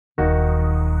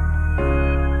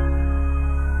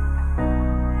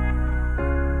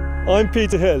I'm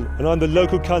Peter Hill and I'm the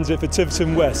local candidate for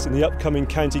Tiverton West in the upcoming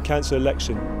County Council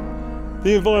election.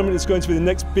 The environment is going to be the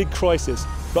next big crisis,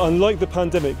 but unlike the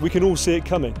pandemic, we can all see it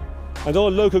coming, and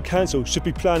our local council should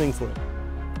be planning for it.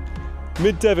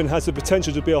 Mid-Devon has the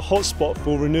potential to be a hotspot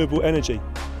for renewable energy,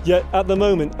 yet at the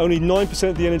moment only 9%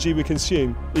 of the energy we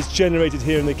consume is generated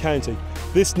here in the county.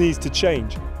 This needs to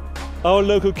change. Our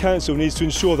local council needs to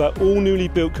ensure that all newly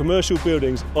built commercial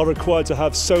buildings are required to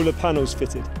have solar panels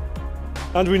fitted.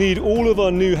 And we need all of our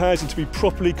new housing to be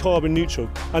properly carbon neutral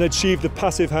and achieve the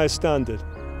passive house standard.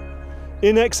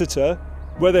 In Exeter,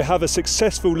 where they have a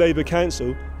successful Labour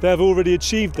council, they have already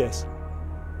achieved this.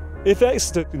 If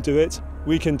Exeter can do it,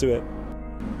 we can do it.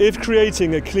 If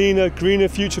creating a cleaner, greener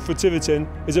future for Tiverton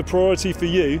is a priority for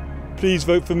you, please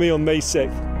vote for me on May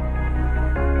 6th.